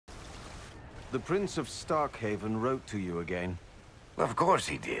The Prince of Starkhaven wrote to you again. Of course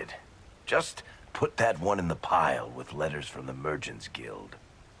he did. Just put that one in the pile with letters from the Merchants Guild.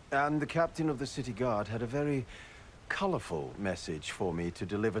 And the captain of the city guard had a very colorful message for me to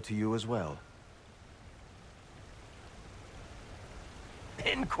deliver to you as well.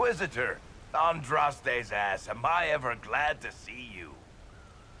 Inquisitor! Andraste's ass, am I ever glad to see you.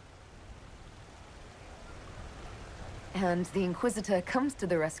 And the Inquisitor comes to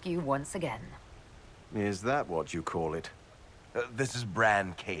the rescue once again. Is that what you call it? This is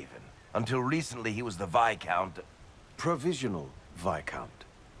Bran Caven. Until recently, he was the Viscount... Provisional Viscount.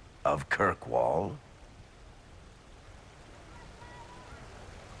 Of Kirkwall.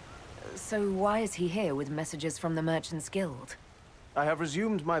 So why is he here with messages from the Merchants Guild? I have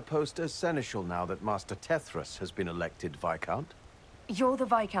resumed my post as Seneschal now that Master Tethras has been elected Viscount. You're the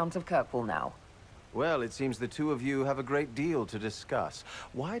Viscount of Kirkwall now. Well, it seems the two of you have a great deal to discuss.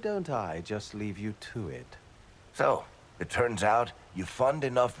 Why don't I just leave you to it? So, it turns out you fund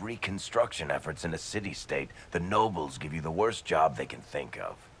enough reconstruction efforts in a city-state, the nobles give you the worst job they can think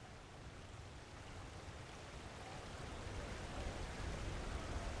of.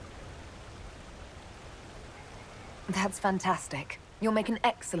 That's fantastic. You'll make an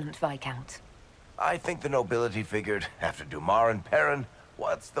excellent Viscount. I think the nobility figured, after Dumar and Perrin,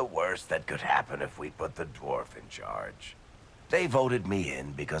 what's the worst that could happen if we put the dwarf in charge? They voted me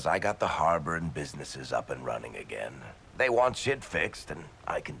in because I got the harbor and businesses up and running again. They want shit fixed, and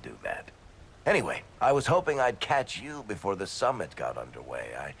I can do that. Anyway, I was hoping I'd catch you before the summit got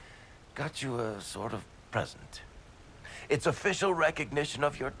underway. I got you a sort of present. It's official recognition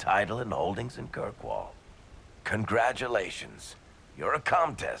of your title and holdings in Kirkwall. Congratulations. You're a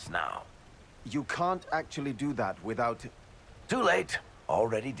Comtesse now. You can't actually do that without... Too late.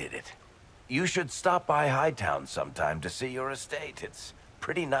 Already did it. You should stop by Hightown sometime to see your estate. It's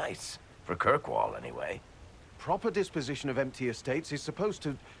pretty nice. For Kirkwall, anyway. Proper disposition of empty estates is supposed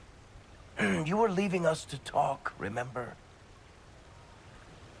to... You were leaving us to talk, remember?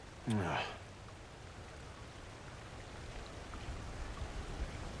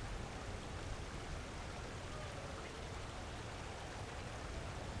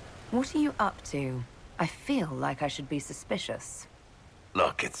 What are you up to? I feel like I should be suspicious.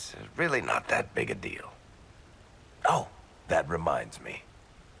 Look, it's really not that big a deal. Oh, that reminds me.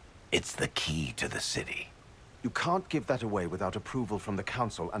 It's the key to the city. You can't give that away without approval from the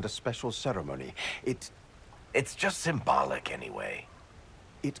council and a special ceremony. It's just symbolic anyway.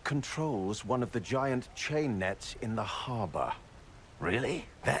 It controls one of the giant chain nets in the harbor. Really?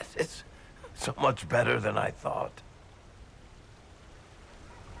 That is so much better than I thought.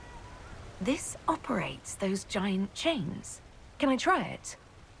 This operates those giant chains. Can I try it?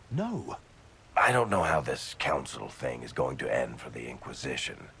 No. I don't know how this council thing is going to end for the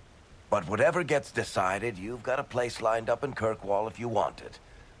Inquisition. But whatever gets decided, you've got a place lined up in Kirkwall if you want it.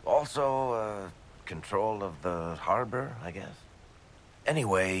 Also, control of the harbor, I guess.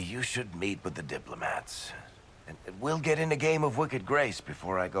 Anyway, you should meet with the diplomats. And we'll get in a game of Wicked Grace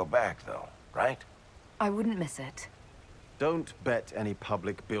before I go back, though, right? I wouldn't miss it. Don't bet any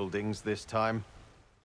public buildings this time.